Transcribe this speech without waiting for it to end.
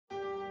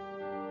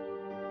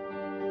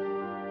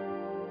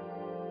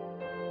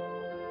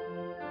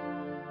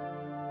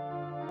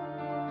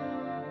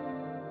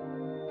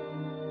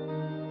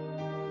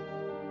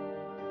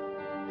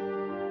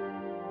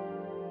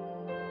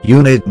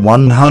Unit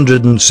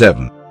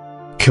 107.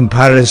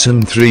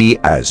 Comparison 3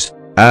 as,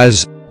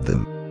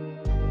 them.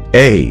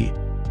 A.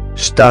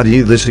 Study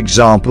this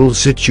example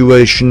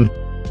situation.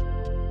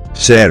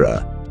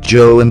 Sarah,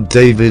 Joe and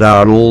David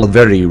are all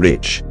very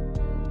rich.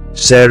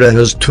 Sarah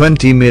has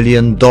 $20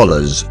 million,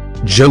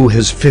 Joe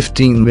has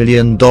 $15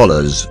 million,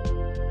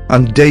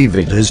 and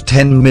David has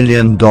 $10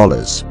 million.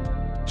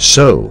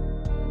 So,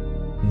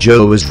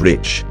 Joe is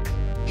rich.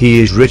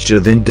 He is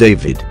richer than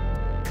David.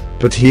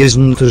 But he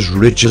isn't as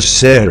rich as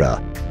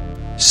Sarah.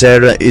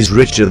 Sarah is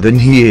richer than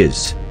he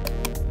is.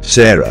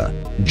 Sarah,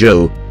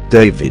 Joe,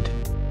 David.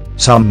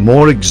 Some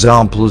more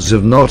examples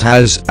of not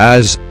as.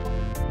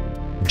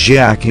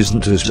 Jack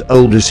isn't as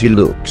old as he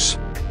looks.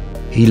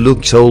 He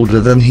looks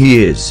older than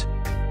he is.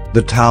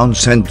 The town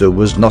center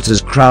was not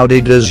as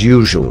crowded as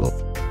usual.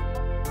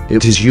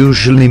 It is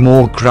usually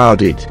more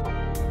crowded.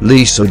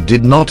 Lisa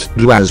did not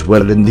do as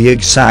well in the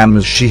exam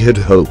as she had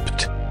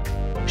hoped.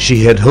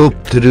 She had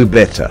hoped to do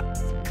better.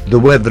 The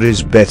weather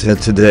is better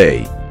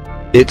today.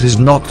 It is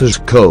not as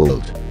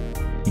cold.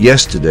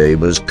 Yesterday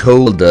was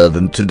colder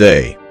than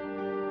today.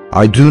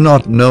 I do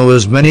not know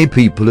as many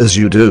people as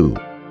you do.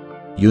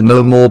 You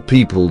know more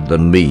people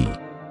than me.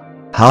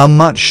 How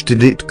much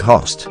did it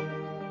cost?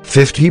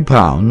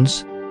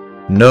 £50?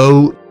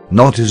 No,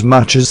 not as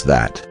much as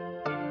that.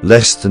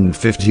 Less than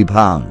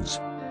 £50.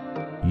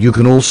 You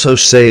can also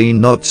say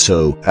not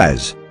so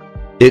as.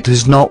 It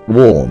is not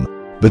warm,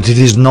 but it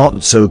is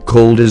not so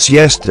cold as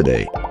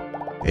yesterday.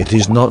 It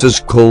is not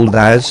as cold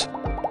as.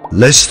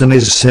 Less than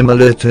is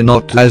similar to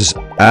not as.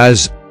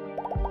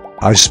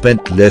 I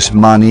spent less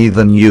money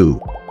than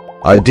you.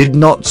 I did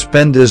not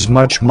spend as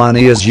much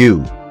money as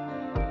you.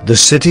 The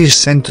city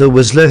center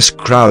was less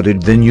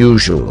crowded than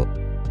usual.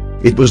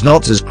 It was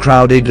not as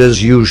crowded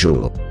as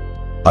usual.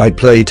 I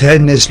play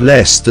tennis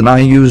less than I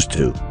used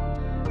to.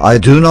 I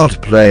do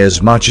not play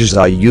as much as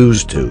I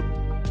used to.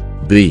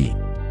 B.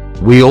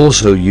 We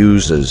also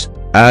use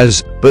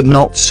as, but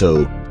not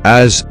so,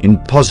 as in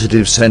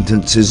positive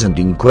sentences and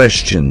in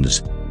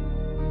questions.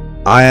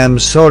 I am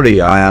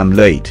sorry I am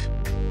late.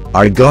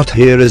 I got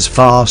here as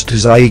fast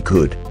as I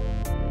could.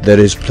 There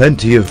is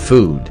plenty of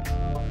food.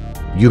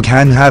 You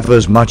can have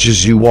as much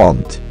as you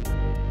want.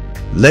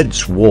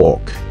 Let's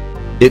walk.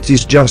 It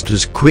is just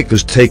as quick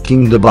as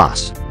taking the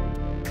bus.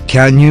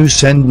 Can you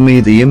send me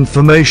the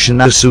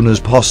information as soon as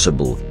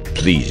possible,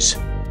 please?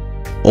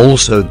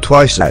 Also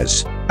twice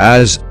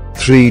as,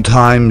 3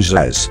 times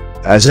as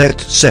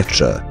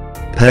etc.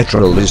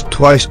 Petrol is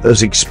twice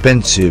as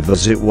expensive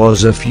as it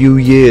was a few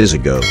years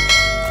ago.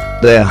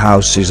 Their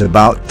house is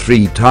about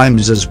 3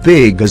 times as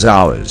big as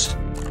ours.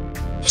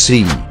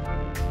 C.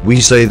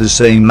 We say the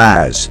same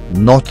as,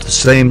 not the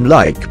same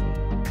like.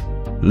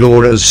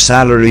 Laura's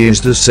salary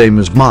is the same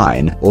as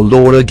mine, or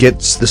Laura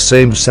gets the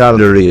same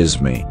salary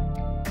as me.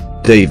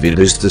 David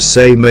is the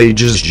same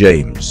age as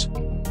James.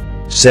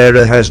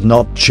 Sarah has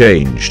not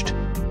changed.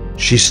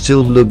 She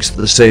still looks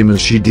the same as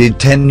she did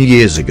 10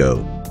 years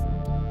ago.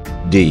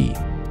 D.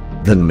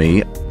 Than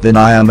me, than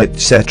I am,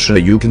 etc.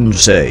 You can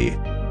say,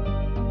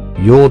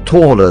 you're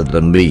taller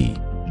than me.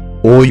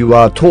 Or you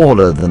are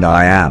taller than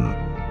I am.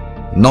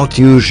 Not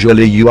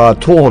usually you are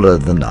taller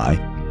than I.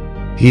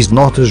 He's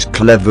not as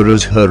clever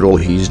as her, or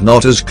he's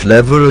not as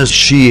clever as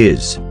she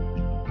is.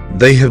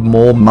 They have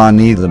more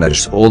money than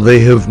us, or they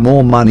have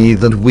more money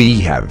than we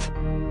have.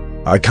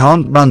 I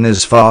can't run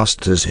as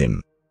fast as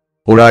him.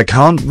 Or I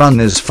can't run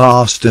as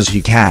fast as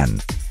he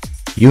can.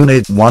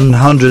 Unit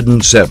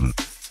 107.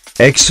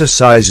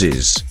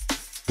 Exercises.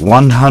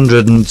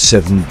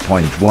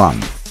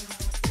 107.1.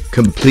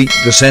 Complete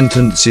the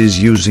sentences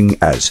using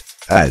as.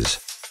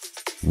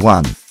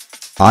 1.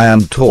 I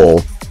am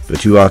tall,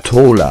 but you are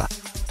taller.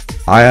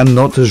 I am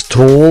not as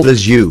tall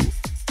as you.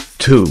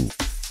 2.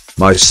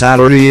 My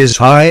salary is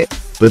high,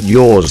 but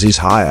yours is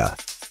higher.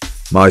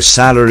 My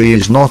salary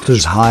is not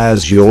as high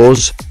as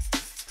yours.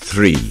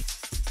 3.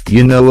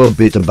 You know a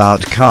bit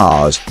about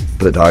cars,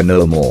 but I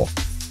know more.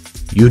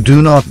 You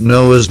do not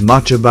know as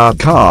much about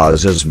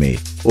cars as me,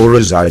 or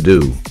as I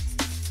do.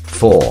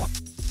 4.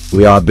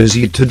 We are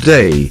busy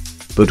today,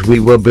 but we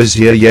were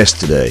busier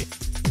yesterday.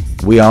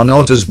 We are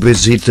not as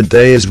busy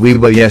today as we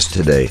were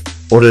yesterday,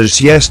 or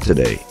as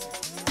yesterday.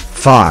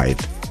 5.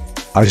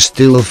 I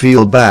still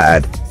feel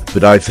bad,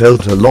 but I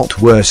felt a lot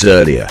worse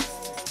earlier.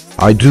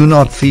 I do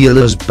not feel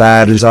as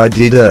bad as I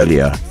did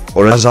earlier,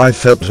 or as I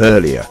felt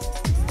earlier.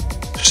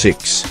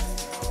 6.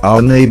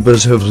 Our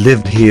neighbors have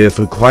lived here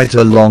for quite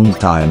a long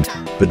time,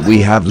 but we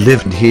have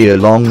lived here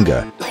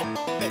longer.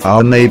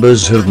 Our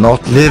neighbors have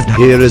not lived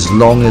here as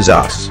long as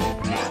us,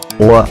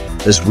 or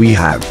as we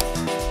have.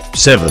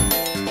 7.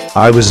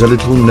 I was a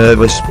little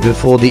nervous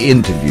before the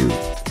interview,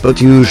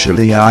 but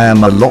usually I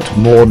am a lot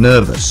more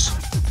nervous.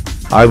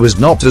 I was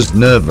not as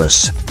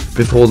nervous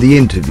before the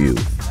interview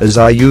as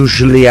I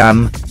usually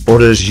am,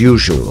 or as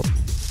usual.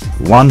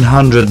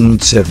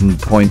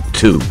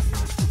 107.2.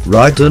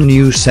 Write a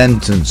new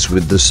sentence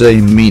with the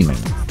same meaning.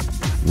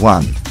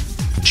 1.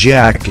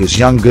 Jack is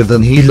younger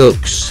than he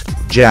looks.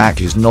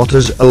 Jack is not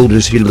as old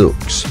as he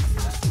looks.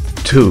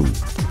 2.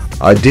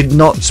 I did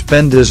not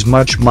spend as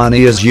much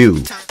money as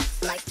you.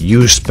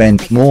 You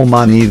spent more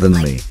money than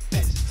me.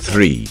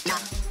 3.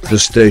 The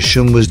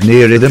station was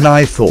nearer than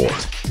I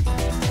thought.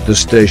 The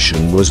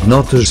station was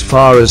not as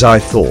far as I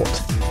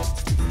thought.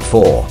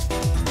 4.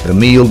 The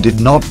meal did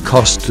not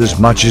cost as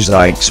much as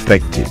I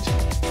expected.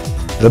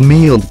 The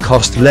meal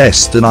cost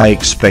less than I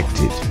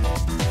expected.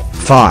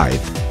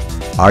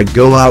 5. I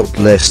go out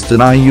less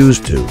than I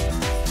used to.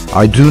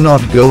 I do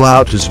not go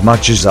out as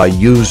much as I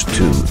used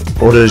to,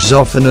 or as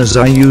often as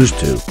I used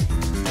to.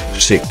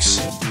 6.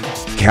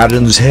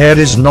 Karen's hair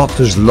is not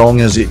as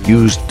long as it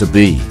used to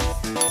be.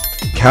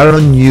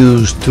 Karen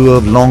used to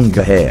have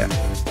longer hair.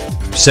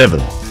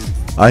 7.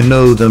 I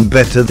know them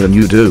better than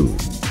you do.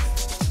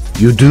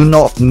 You do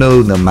not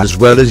know them as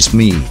well as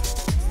me,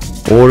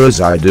 or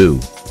as I do.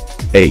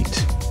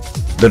 8.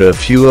 There are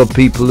fewer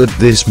people at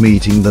this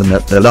meeting than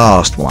at the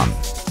last one.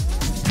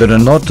 There are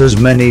not as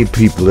many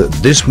people at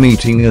this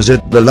meeting as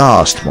at the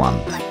last one.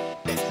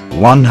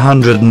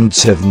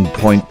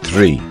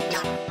 107.3.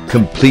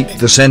 Complete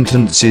the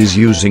sentences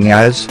using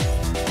as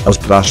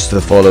plus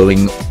the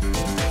following: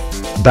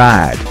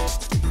 bad,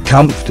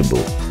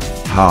 comfortable,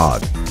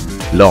 hard,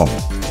 long,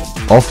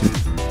 often,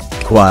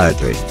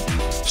 quietly,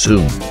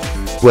 soon,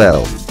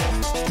 well.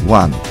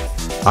 1.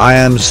 I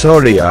am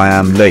sorry I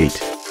am late.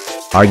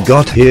 I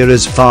got here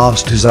as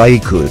fast as I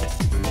could.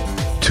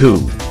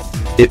 2.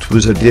 It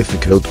was a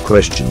difficult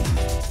question.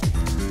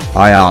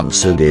 I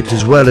answered it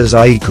as well as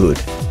I could.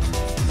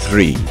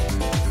 3.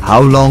 How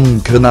long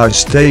can I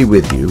stay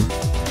with you?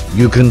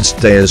 You can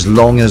stay as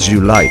long as you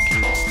like.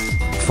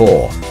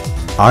 4.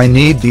 I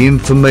need the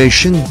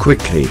information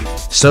quickly,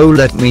 so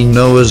let me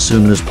know as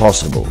soon as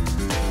possible.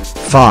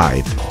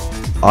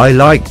 5. I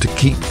like to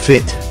keep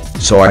fit,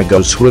 so I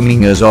go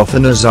swimming as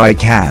often as I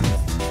can.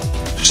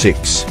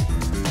 6.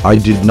 I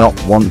did not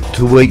want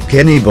to wake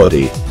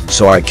anybody,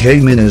 so I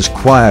came in as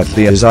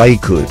quietly as I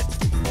could.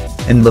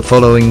 In the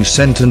following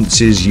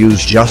sentences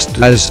use just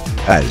as.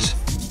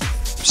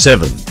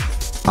 7.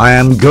 I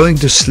am going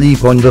to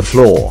sleep on the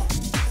floor.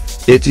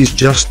 It is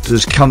just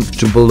as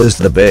comfortable as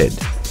the bed.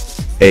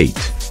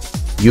 8.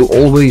 You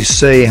always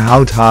say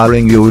how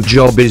tiring your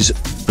job is,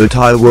 but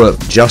I work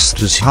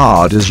just as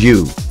hard as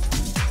you.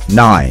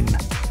 9.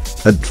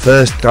 At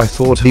first I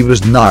thought he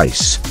was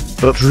nice,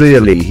 but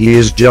really he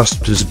is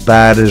just as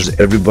bad as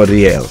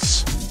everybody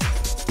else.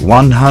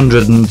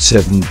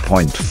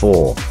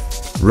 107.4.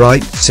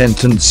 Write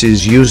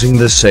sentences using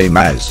the same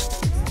as.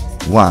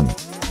 1.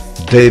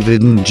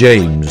 David and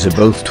James are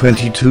both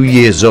 22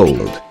 years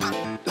old.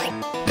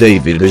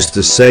 David is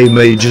the same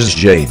age as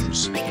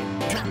James.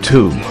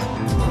 2.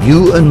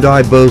 You and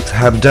I both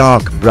have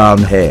dark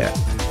brown hair.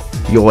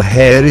 Your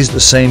hair is the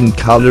same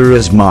color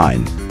as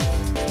mine.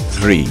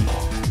 3.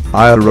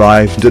 I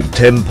arrived at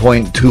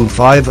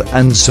 10:25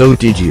 and so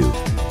did you.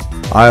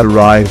 I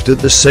arrived at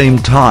the same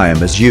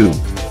time as you.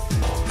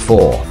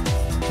 4.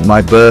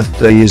 My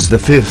birthday is the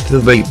 5th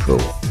of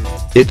April.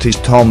 It is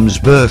Tom's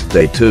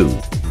birthday too.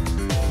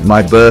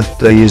 My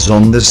birthday is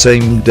on the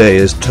same day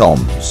as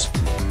Tom's.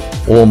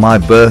 Or my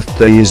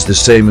birthday is the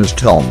same as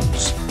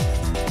Tom's.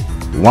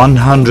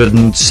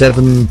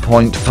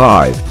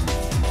 107.5.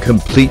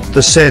 Complete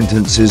the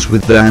sentences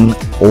with an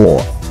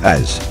or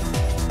as.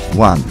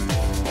 1.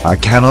 I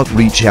cannot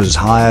reach as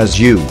high as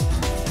you.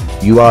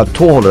 You are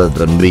taller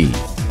than me.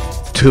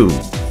 2.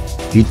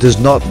 He does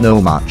not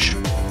know much.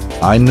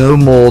 I know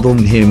more than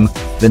him,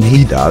 than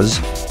he does.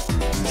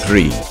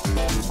 3.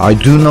 I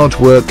do not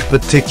work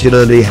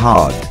particularly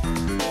hard.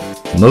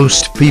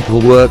 Most people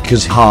work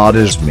as hard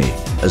as me,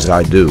 as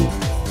I do.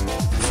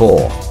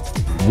 4.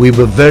 We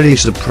were very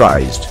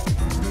surprised.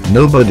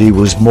 Nobody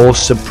was more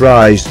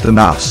surprised than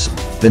us,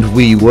 than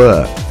we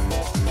were.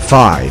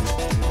 5.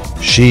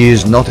 She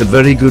is not a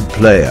very good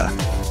player.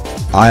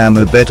 I am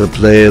a better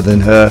player than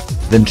her,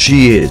 than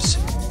she is.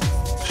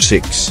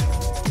 6.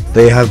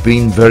 They have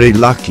been very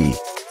lucky.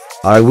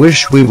 I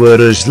wish we were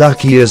as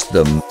lucky as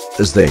them,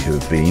 as they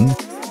have been.